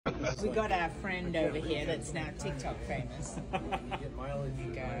We got our friend over here that's now TikTok famous. There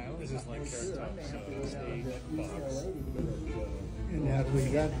you go. This is like Carrot Top stage box. And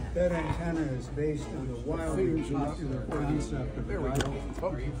that antenna is based on the wildly popular concept of a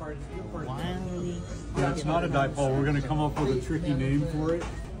dipole. Wildly. That's not a dipole. We're going to come up with a tricky name for it.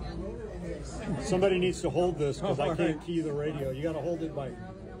 Somebody needs to hold this because I can't key the radio. You got to hold it by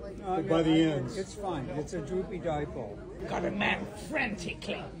the ends. It's fine. It's a droopy dipole. Got a man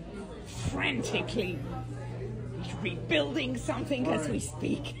frantically rebuilding something as we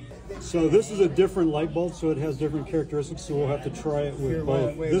speak. So this is a different light bulb, so it has different characteristics. So we'll have to try it with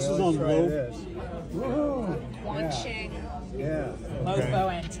both. This is on low. Quanching. Yeah. MOFO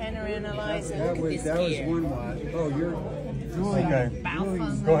antenna analyzer. Look at this That was gear. 1 watt. Oh, you're Okay.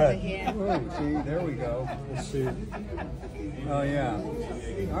 Balfons Go over ahead. here. Oh, see, there we go. Let's see. Oh, yeah.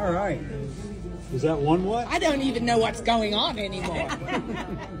 All right. Is that 1 watt? I don't even know what's going on anymore.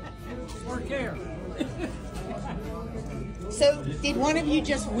 Or care. So, did one of you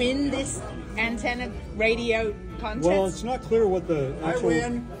just win this antenna radio contest? Well, it's not clear what the actual. I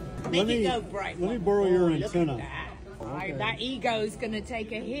win. Make it go bright. Let me borrow your Look antenna. at that. Right, that ego's going to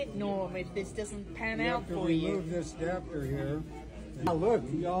take a hit, Norm, if this doesn't pan out for you. Remove this adapter here. Now look,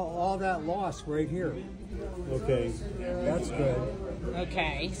 all that loss right here. Okay. That's good.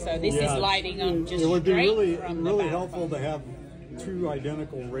 Okay, so this is lighting up just It would be straight from the really Balfons. helpful to have 2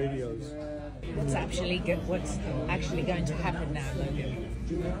 identical radios. What's actually going to happen now, Logan?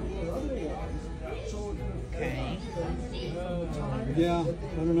 Okay. Yeah, I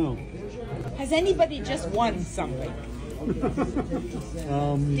don't know. Has anybody just won something?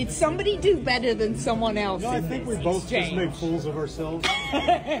 Did somebody do better than someone else? No, I in think this we both just exchange? made fools of ourselves.